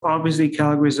Obviously,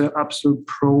 Calgary is an absolute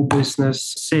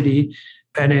pro-business city,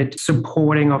 and it's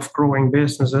supporting of growing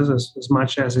businesses as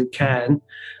much as it can.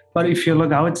 But if you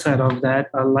look outside of that,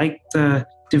 I like the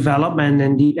development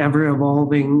and the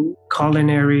ever-evolving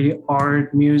culinary,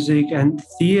 art, music, and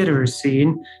theater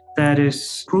scene that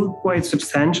is grew quite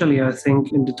substantially, I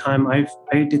think, in the time I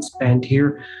did spend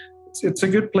here. It's a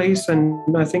good place,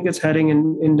 and I think it's heading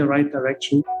in the right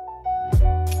direction.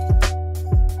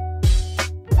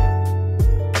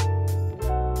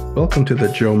 Welcome to the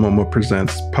Joe Momo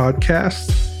Presents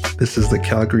podcast. This is the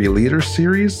Calgary Leader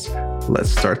Series.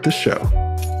 Let's start the show.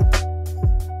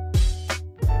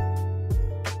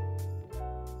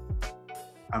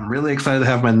 I'm really excited to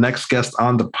have my next guest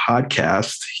on the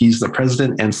podcast. He's the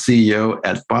president and CEO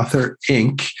at Bothar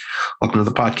Inc. Welcome to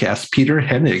the podcast, Peter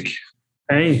Hennig.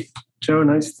 Hey, Joe,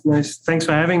 nice. Thanks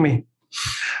for having me.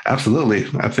 Absolutely.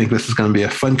 I think this is going to be a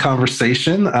fun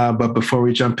conversation. But before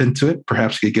we jump into it,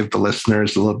 perhaps you could give the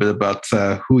listeners a little bit about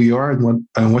who you are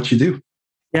and what you do.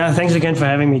 Yeah, thanks again for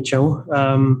having me, Joe.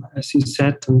 As you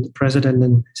said, I'm the president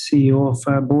and CEO of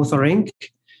Bothar Inc.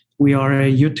 We are a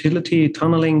utility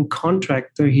tunneling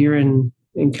contractor here in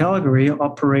Calgary,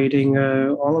 operating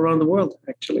all around the world,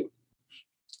 actually.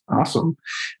 Awesome.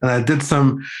 And I did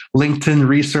some LinkedIn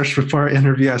research before our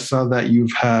interview. I saw that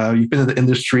you've been in the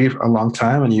industry for a long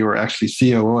time, and you were actually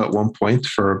COO at one point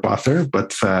for Bothar.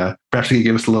 But perhaps you could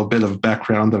give us a little bit of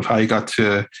background of how you got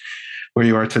to where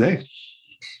you are today.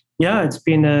 Yeah, it's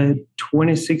been a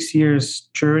 26 years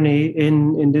journey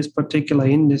in this particular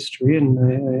industry,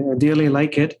 and I dearly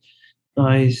like it.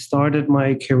 I started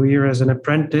my career as an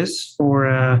apprentice for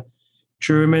a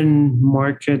German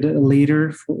market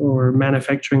leader for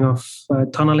manufacturing of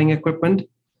tunneling equipment.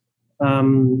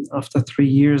 After 3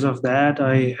 years of that,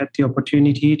 I had the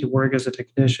opportunity to work as a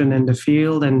technician in the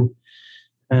field and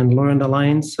learn the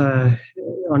lines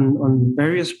on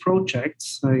various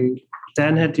projects. I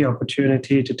then had the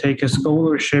opportunity to take a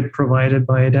scholarship provided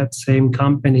by that same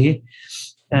company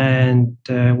and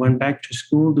went back to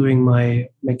school doing my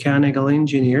mechanical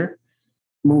engineer.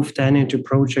 Moved then into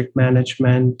project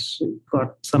management,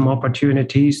 got some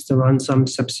opportunities to run some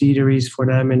subsidiaries for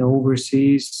them in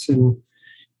overseas,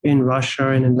 in Russia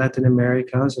and in Latin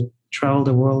America. So traveled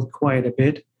the world quite a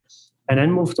bit. And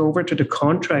then moved over to the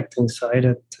contracting side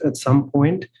at some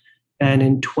point. And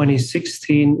in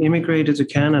 2016, immigrated to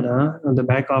Canada on the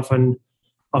back of an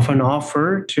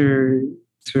offer to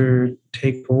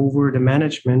take over the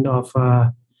management of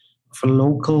a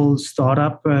local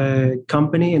startup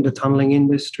company in the tunneling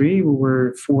industry. We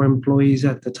were 4 employees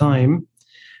at the time.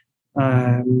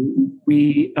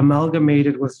 We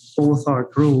amalgamated with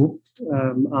Bothar Group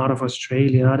out of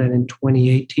Australia then in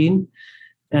 2018.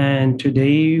 And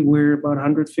today we're about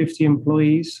 150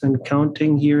 employees and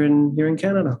counting here in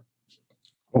Canada.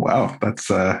 Oh, wow, that's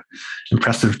an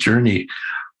impressive journey.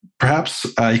 Perhaps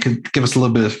you could give us a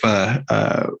little bit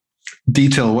of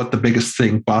detail what the biggest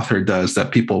thing Bothar does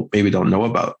that people maybe don't know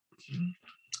about.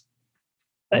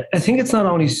 I think it's not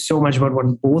only so much about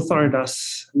what Bothar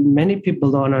does. Many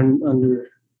people don't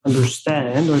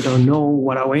understand or don't know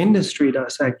what our industry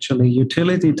does, actually.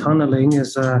 Utility tunneling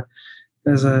is a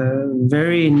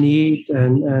very neat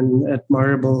and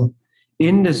admirable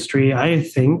industry, I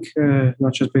think,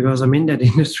 not just because I'm in that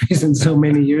industry since so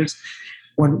many years.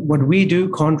 What we do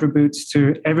contributes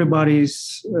to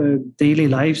everybody's daily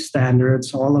life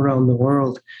standards all around the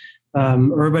world.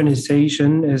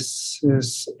 Urbanization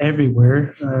is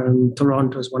everywhere.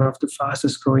 Toronto is one of the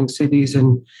fastest growing cities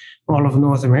in all of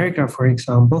North America, for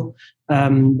example.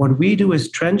 What we do is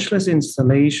trenchless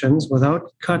installations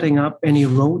without cutting up any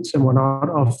roads and whatnot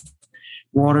of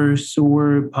water,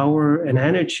 sewer, power, and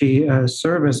energy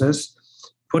services.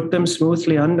 Put them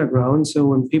smoothly underground, so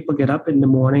when people get up in the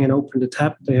morning and open the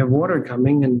tap, they have water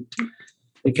coming and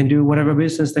they can do whatever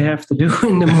business they have to do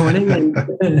in the morning.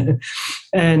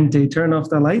 And they turn off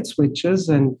the light switches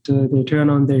and they turn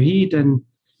on their heat. And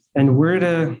I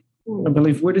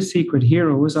believe we're the secret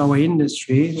heroes. Our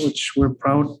industry, which we're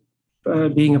proud,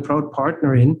 being a proud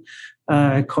partner in,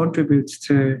 contributes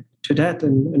to that,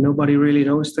 and nobody really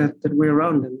knows that we're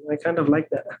around, and I kind of like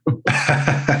that.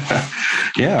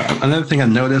 Yeah, another thing I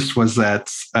noticed was that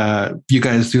you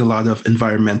guys do a lot of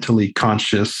environmentally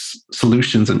conscious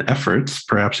solutions and efforts.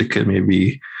 Perhaps you could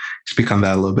maybe speak on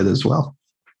that a little bit as well.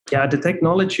 Yeah, the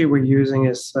technology we're using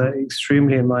is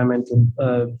extremely environmental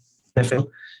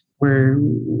beneficial. We're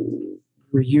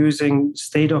using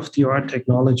state-of-the-art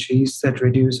technologies that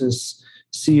reduces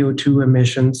CO2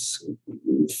 emissions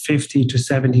 50 to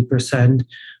 70%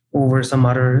 over some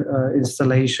other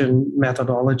installation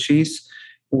methodologies.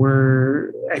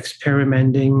 we're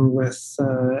experimenting with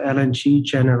LNG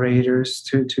generators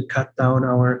to cut down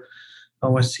our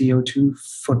CO2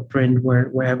 footprint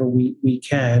wherever we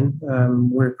can.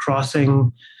 We're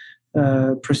crossing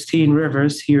pristine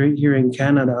rivers here in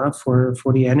Canada for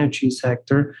the energy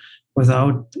sector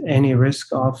without any risk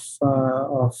of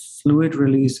fluid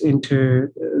release into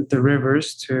the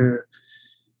rivers to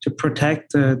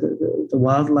protect the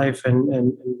wildlife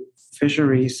and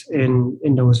fisheries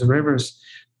in those rivers.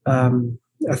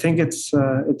 I think it's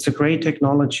a great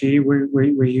technology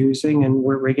we're using, and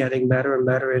we're getting better and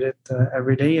better at it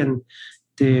every day. And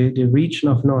the region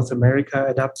of North America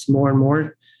adapts more and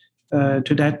more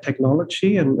to that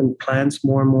technology and plans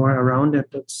more and more around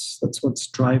it. That's what's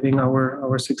driving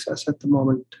our success at the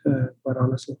moment, quite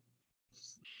honestly.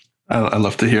 I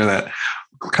love to hear that.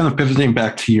 Kind of pivoting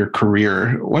back to your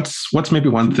career, what's maybe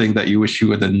one thing that you wish you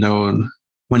would have known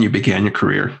when you began your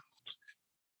career?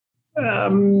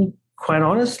 Quite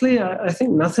honestly, I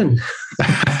think nothing.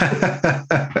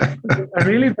 I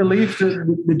really believe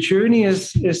that the journey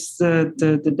is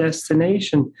the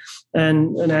destination,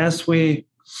 and as we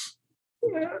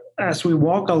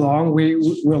walk along, we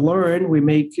learn, we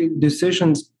make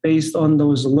decisions based on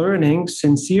those learnings,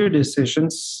 sincere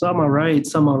decisions. Some are right,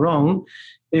 some are wrong.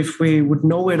 If we would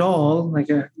know it all, like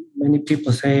many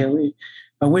people say,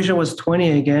 I wish I was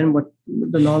 20 again, but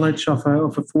the knowledge of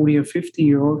a 40 or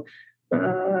 50-year-old,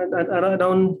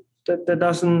 that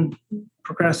doesn't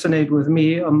procrastinate with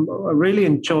me. I really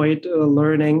enjoyed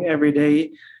learning every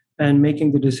day and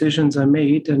making the decisions I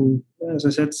made. And as I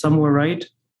said, some were right,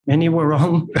 many were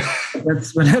wrong.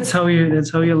 That's how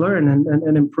you learn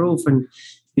and improve. And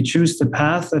you choose the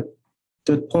path at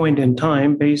that point in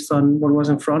time based on what was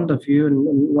in front of you and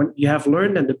what you have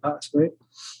learned in the past, right?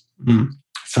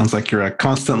 Sounds like you're a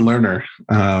constant learner.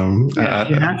 You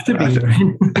have to be,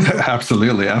 right?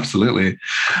 Absolutely.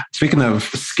 Speaking of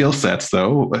skill sets,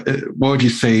 though, what would you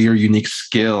say your unique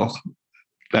skill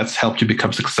that's helped you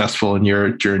become successful in your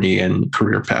journey and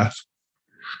career path?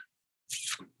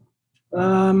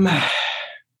 I'm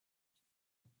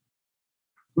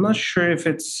not sure if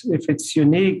it's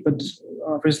unique, but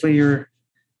obviously you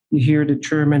hear the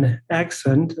German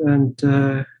accent, and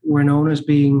we're known as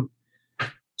being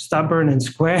stubborn and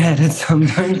square-headed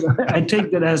sometimes. I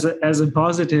take that as a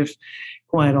positive,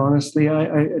 quite honestly.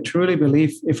 I truly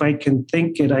believe if I can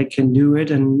think it, I can do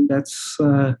it, and that's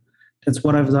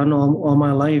what I've done all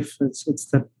my life. It's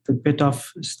the bit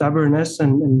of stubbornness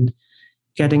and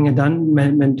getting it done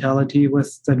mentality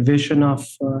with that vision of,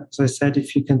 as I said,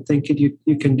 if you can think it,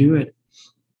 you can do it.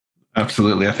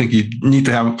 Absolutely. I think you need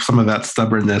to have some of that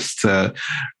stubbornness to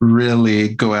really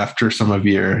go after some of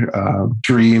your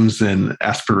dreams and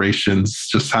aspirations.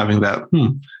 Just having that,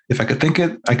 if I could think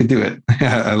it, I could do it.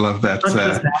 I love that. It's not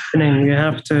just happening. You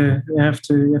have to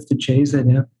chase it.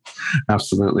 Yeah.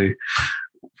 Absolutely.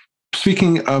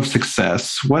 Speaking of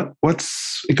success,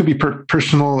 it could be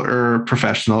personal or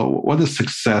professional. What does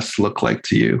success look like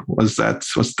to you? What's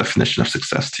the definition of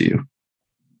success to you?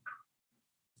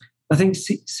 I think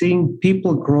seeing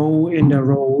people grow in their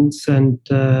roles and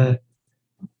the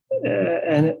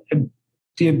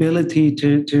ability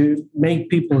to make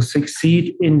people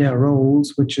succeed in their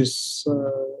roles, which is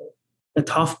a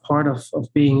tough part of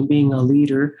being a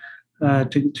leader,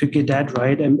 to get that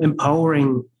right, and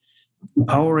empowering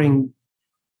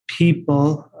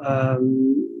people,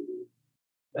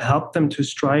 help them to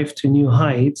strive to new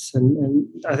heights, and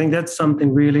I think that's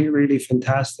something really, really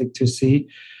fantastic to see.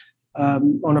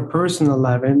 On a personal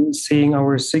level, seeing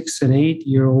our 6 and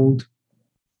 8-year-old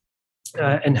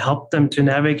and help them to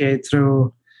navigate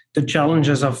through the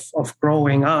challenges of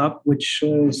growing up, which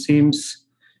seems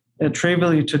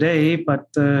trivial today,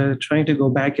 but trying to go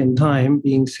back in time,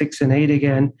 being 6 and 8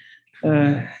 again,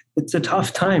 it's a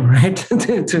tough time, right?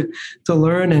 to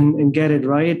learn and get it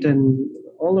right, and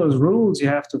all those rules you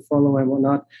have to follow and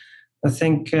whatnot. I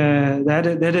think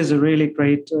that is a really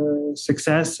great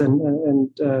success and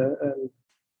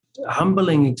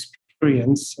humbling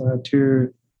experience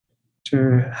to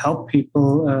help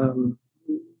people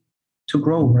to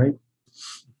grow, right?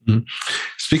 Mm-hmm.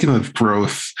 Speaking of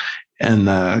growth and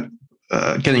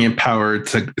getting empowered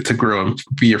to grow and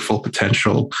be your full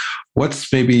potential,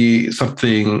 what's maybe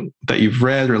something that you've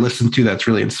read or listened to that's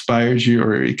really inspired you,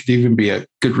 or it could even be a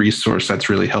good resource that's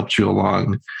really helped you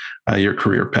along your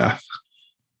career path?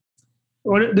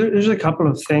 Well, there's a couple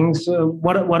of things.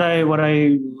 What I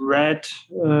read,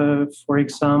 for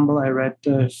example, I read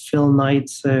Phil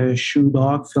Knight's Shoe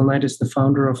Dog. Phil Knight is the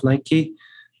founder of Nike.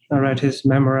 I read his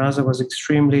memoirs. It was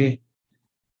extremely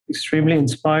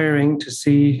inspiring to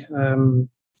see the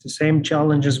same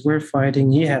challenges we're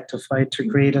fighting. He had to fight to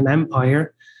create an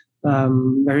empire,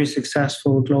 very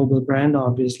successful global brand,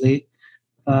 obviously.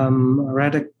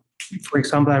 For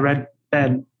example, I read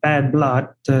Bad Blood,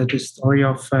 the story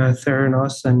of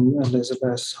Theranos and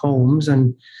Elizabeth Holmes,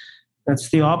 and that's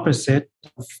the opposite.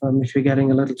 If you're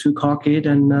getting a little too cocky,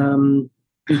 then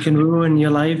you can ruin your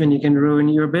life and you can ruin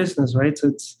your business, right? So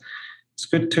it's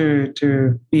good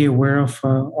to be aware of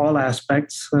all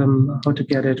aspects, how to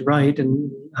get it right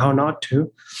and how not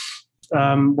to.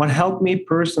 What helped me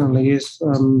personally is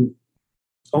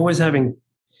always having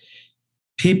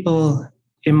people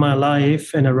in my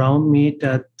life and around me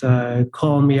that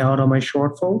call me out on my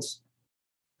shortfalls.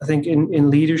 I think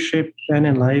in leadership and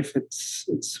in life,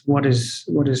 it's what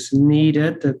is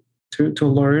needed to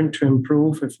learn, to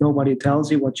improve. If nobody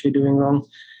tells you what you're doing wrong,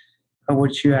 how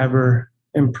would you ever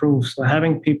improve? So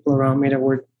having people around me that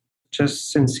were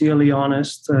just sincerely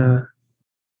honest,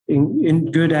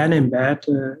 in good and in bad,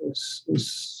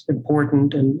 is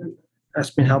important and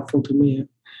has been helpful to me.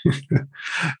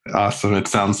 Awesome. It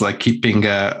sounds like keeping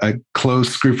a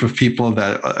close group of people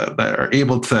that are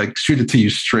able to shoot it to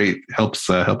you straight helps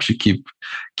you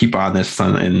keep honest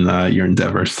in your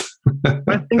endeavors.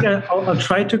 I think I'll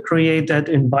try to create that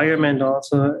environment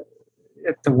also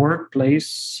at the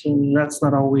workplace, and that's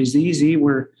not always easy.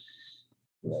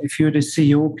 If you're the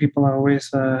CEO, people are always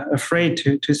afraid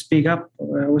to speak up.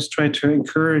 I always try to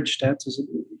encourage that.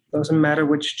 It doesn't matter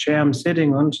which chair I'm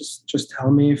sitting on. Just tell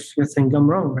me if you think I'm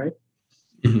wrong, right?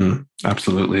 Mm-hmm.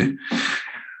 Absolutely.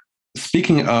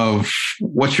 Speaking of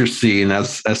what you're seeing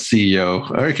as CEO,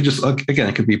 or it could just, again,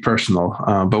 it could be personal,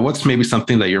 but what's maybe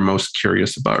something that you're most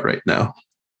curious about right now?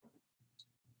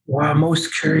 Well, I'm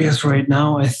most curious right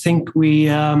now. I think we're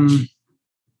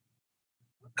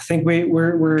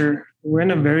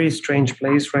in a very strange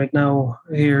place right now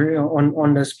here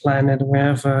on this planet. We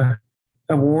have a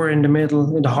war in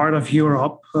the heart of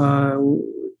Europe,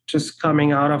 just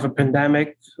coming out of a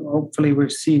pandemic. Hopefully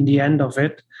we've seen the end of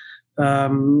it.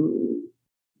 The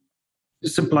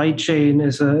supply chain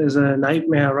is a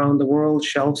nightmare around the world.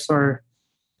 Shelves are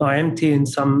empty in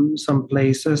some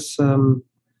places.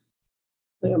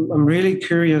 I'm really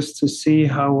curious to see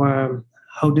how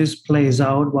this plays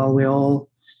out while we all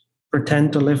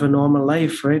pretend to live a normal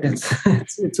life, right?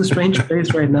 It's a strange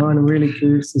place right now, and I'm really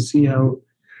curious to see how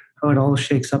it all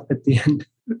shakes up at the end.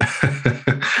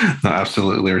 No,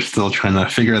 absolutely. We're still trying to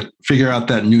figure out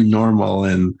that new normal,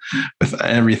 and with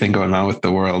everything going on with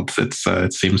the world,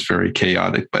 it seems very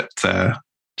chaotic, but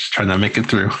just trying to make it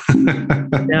through.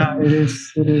 Yeah, it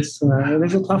is. It is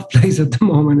a tough place at the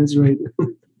moment. It's right.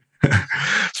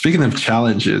 Speaking of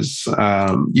challenges,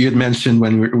 you had mentioned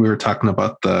when we were talking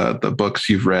about the books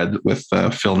you've read with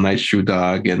Phil Knight, Shoe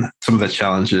Dog, and some of the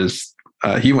challenges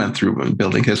he went through when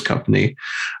building his company.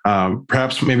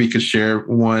 Perhaps maybe you could share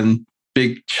one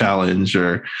big challenge,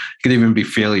 or it could even be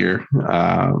failure,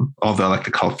 although I like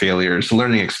to call failures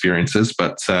learning experiences,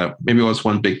 but maybe it was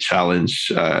one big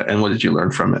challenge, and what did you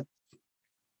learn from it?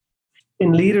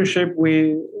 In leadership,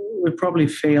 we probably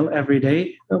fail every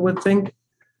day, I would think.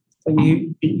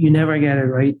 You never get it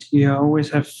right. You always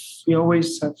have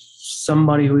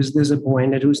somebody who is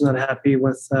disappointed, who's not happy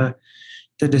with the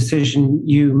decision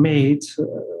you made.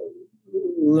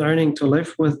 Learning to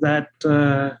live with that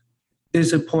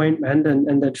disappointment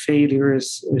and that failure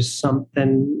is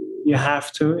something you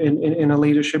have to in a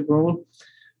leadership role.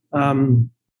 On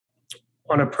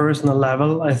a personal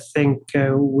level, I think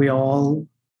we all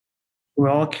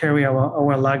carry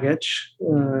our luggage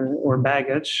or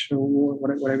baggage, or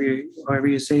however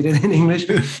you say it in English.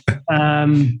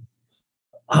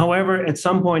 However, at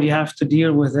some point you have to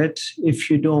deal with it. If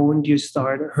you don't, you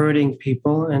start hurting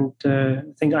people. And I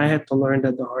think I had to learn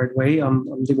that the hard way.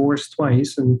 I'm divorced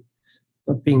twice, and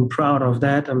not being proud of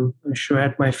that. I'm sure I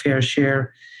had my fair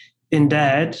share in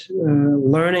that.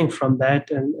 Learning from that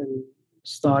and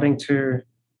starting to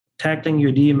tackling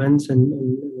your demons and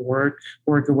work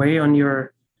away on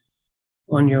your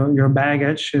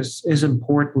baggage is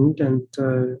important. And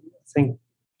I think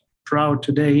proud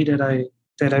today that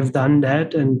I've done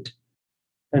that and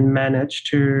managed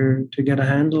to get a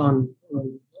handle on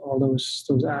all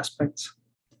those aspects.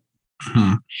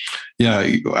 Hmm. Yeah,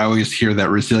 I always hear that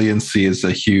resiliency is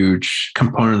a huge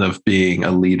component of being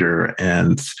a leader,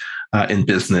 and in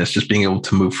business, just being able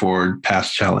to move forward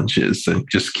past challenges and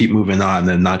just keep moving on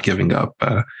and not giving up.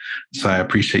 So I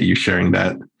appreciate you sharing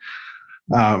that.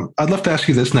 I'd love to ask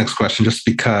you this next question, just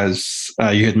because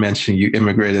you had mentioned you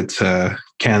immigrated to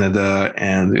Canada,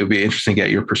 and it would be interesting to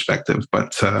get your perspective.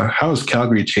 But how has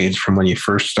Calgary changed from when you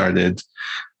first started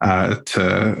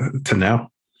to now?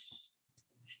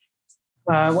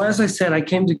 Well, as I said, I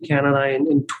came to Canada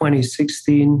in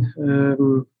 2016.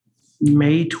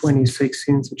 May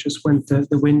 2016, so just when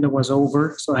the window was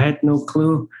over. So I had no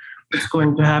clue what's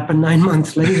going to happen 9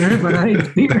 months later, but I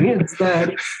experienced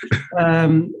that.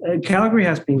 Calgary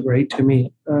has been great to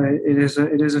me. It is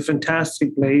a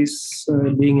fantastic place,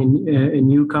 being a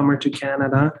newcomer to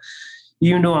Canada.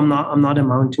 Even though I'm not a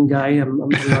mountain guy, I'm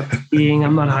not skiing,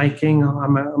 I'm not hiking,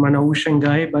 I'm an ocean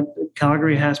guy, but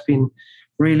Calgary has been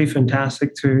really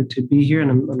fantastic to be here,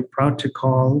 and I'm proud to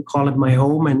call it my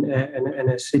home and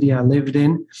a city I lived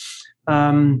in.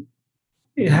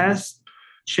 It has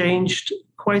changed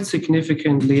quite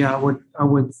significantly, I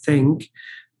would think.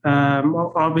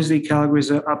 Obviously, Calgary is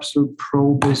an absolute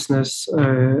pro-business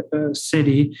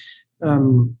city,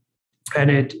 and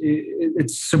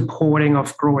it's supporting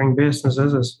of growing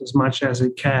businesses as much as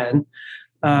it can.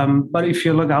 But if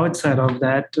you look outside of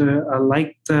that, I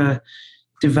like the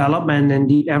development and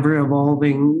the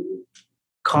ever-evolving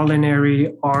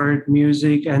culinary, art,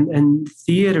 music, and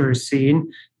theater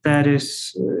scene that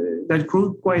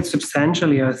grew quite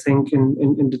substantially, I think,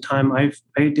 in the time I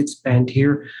did spend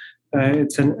here.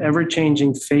 It's an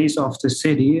ever-changing phase of the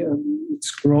city. It's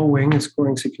growing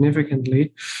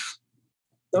significantly.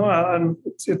 No,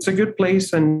 it's a good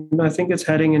place, and I think it's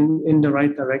heading in the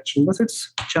right direction with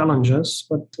its challenges,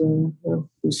 but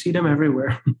we see them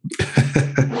everywhere.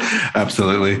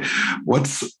 Absolutely.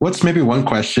 What's maybe one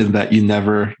question that you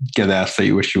never get asked that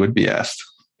you wish you would be asked?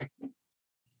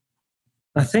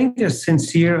 I think a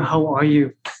sincere, how are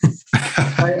you?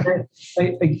 I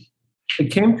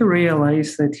came to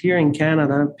realize that here in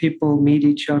Canada, people meet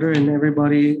each other and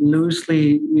everybody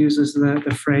loosely uses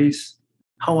the phrase,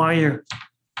 how are you?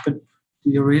 But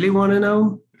do you really want to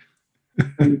know?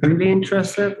 Are you really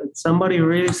interested? Somebody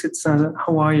really sits down,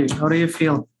 how are you? How do you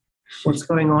feel? What's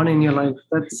going on in your life?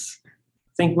 I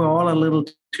think we're all a little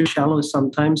too shallow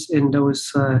sometimes in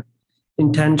those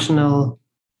intentional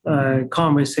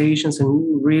conversations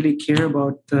and really care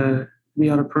about the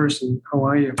other person. How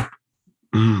are you?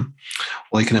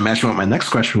 Well, you can imagine what my next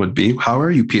question would be. How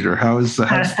are you, Peter? How's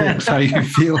things? How are you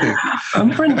feeling?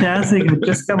 I'm fantastic. I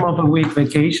just come off a week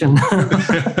vacation.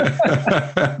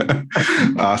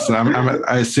 Awesome.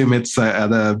 I assume it's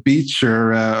at a beach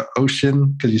or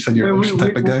ocean, because you said you're an ocean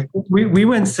type of guy. We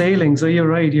went sailing, so you're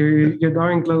right. You're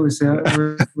darn close. Yeah.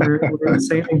 We're a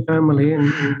sailing family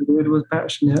and do it with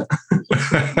passion. Yeah.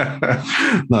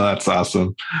 No, that's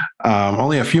awesome.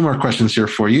 Only a few more questions here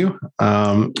for you.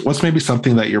 What's maybe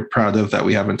something that you're proud of that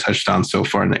we haven't touched on so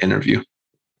far in the interview?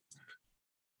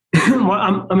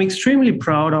 Well, I'm extremely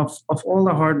proud of all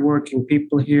the hardworking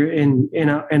people here in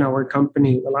our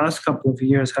company. The last couple of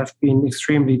years have been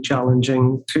extremely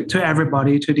challenging to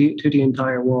everybody, to the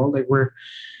entire world. Like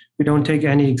we don't take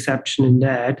any exception in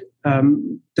that.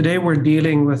 Today we're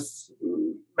dealing with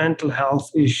mental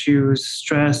health issues,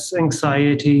 stress,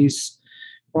 anxieties,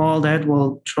 all that,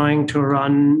 while trying to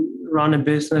run a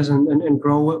business and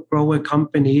grow a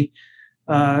company.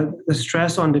 The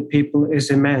stress on the people is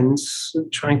immense,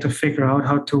 trying to figure out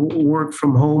how to work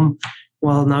from home.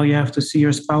 Well, now you have to see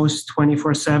your spouse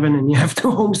 24/7 and you have to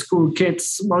homeschool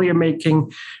kids while you're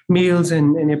making meals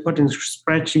and you're putting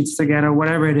spreadsheets together,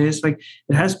 whatever it is. Like,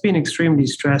 it has been extremely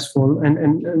stressful.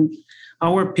 And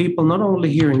our people, not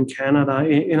only here in Canada,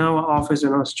 in our office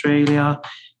in Australia,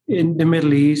 in the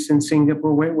Middle East, in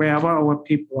Singapore, wherever our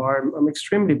people are, I'm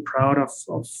extremely proud of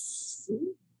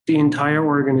the entire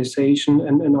organization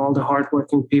and all the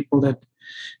hardworking people that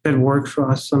work for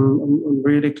us. I'm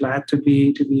really glad to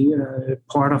be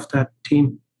part of that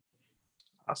team.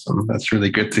 Awesome. That's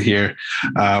really good to hear.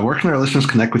 Where can our listeners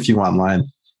connect with you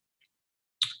online?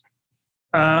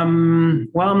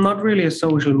 Well, I'm not really a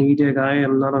social media guy.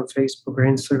 I'm not on Facebook or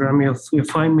Instagram. You'll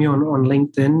find me on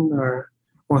LinkedIn or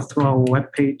through our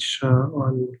webpage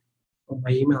on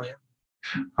my email. Yeah.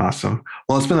 Awesome.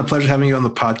 Well, it's been a pleasure having you on the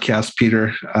podcast,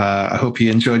 Peter. I hope you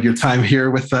enjoyed your time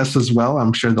here with us as well.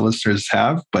 I'm sure the listeners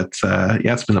have, but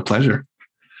it's been a pleasure.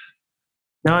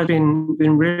 No, it's been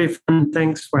really fun.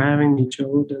 Thanks for having me,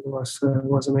 Joe. That was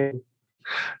amazing.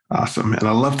 Awesome. And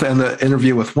I'd love to end the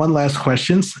interview with one last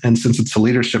question. And since it's a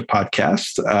leadership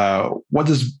podcast,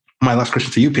 my last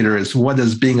question to you, Peter, is what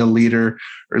does being a leader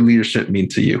or leadership mean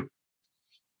to you?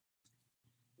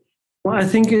 Well, I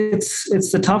think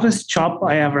it's the toughest job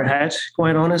I ever had,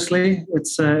 quite honestly.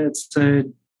 It's a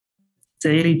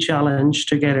daily challenge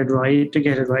to get it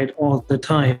right all the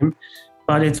time.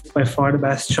 But it's by far the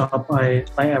best job I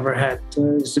ever had,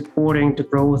 supporting the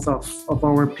growth of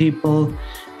our people,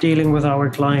 dealing with our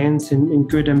clients in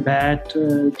good and bad,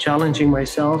 challenging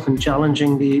myself and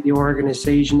challenging the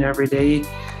organization every day,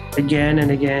 again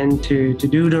and again, to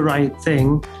do the right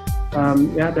thing.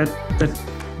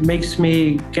 makes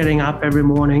me getting up every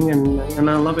morning, and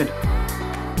I love it.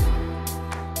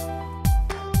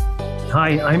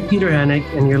 Hi, I'm Peter Hennig,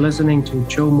 and you're listening to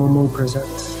Joe Momo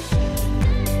Presents.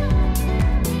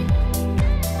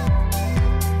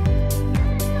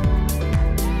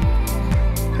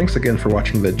 Thanks again for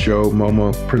watching the Joe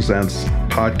Momo Presents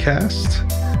podcast.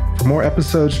 For more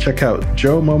episodes, check out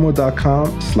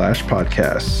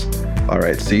joemomo.com/podcasts. All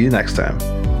right, see you next time.